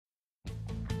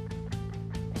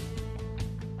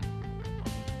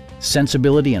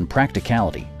Sensibility and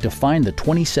practicality define the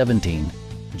 2017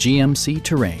 GMC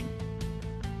Terrain.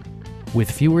 With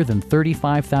fewer than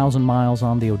 35,000 miles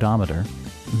on the odometer,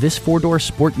 this four-door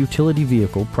sport utility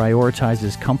vehicle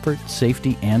prioritizes comfort,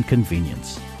 safety, and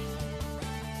convenience.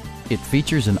 It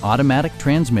features an automatic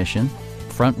transmission,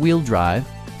 front-wheel drive,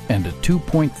 and a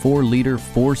 2.4-liter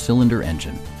four-cylinder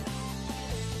engine.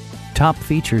 Top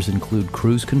features include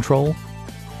cruise control,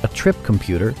 a trip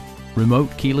computer, remote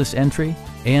keyless entry,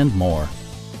 and more.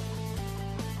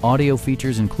 Audio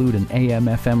features include an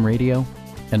AM/FM radio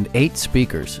and 8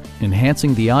 speakers,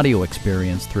 enhancing the audio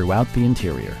experience throughout the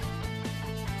interior.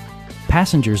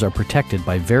 Passengers are protected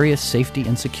by various safety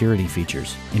and security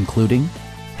features, including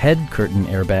head curtain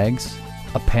airbags,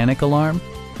 a panic alarm,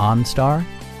 OnStar,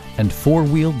 and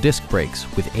 4-wheel disc brakes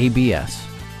with ABS.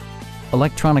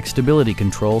 Electronic stability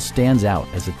control stands out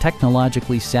as a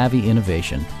technologically savvy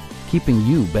innovation, keeping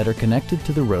you better connected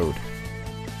to the road.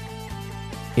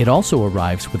 It also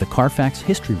arrives with a Carfax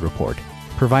history report,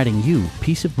 providing you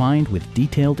peace of mind with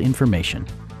detailed information.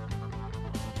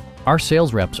 Our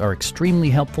sales reps are extremely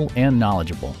helpful and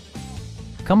knowledgeable.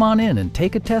 Come on in and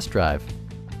take a test drive.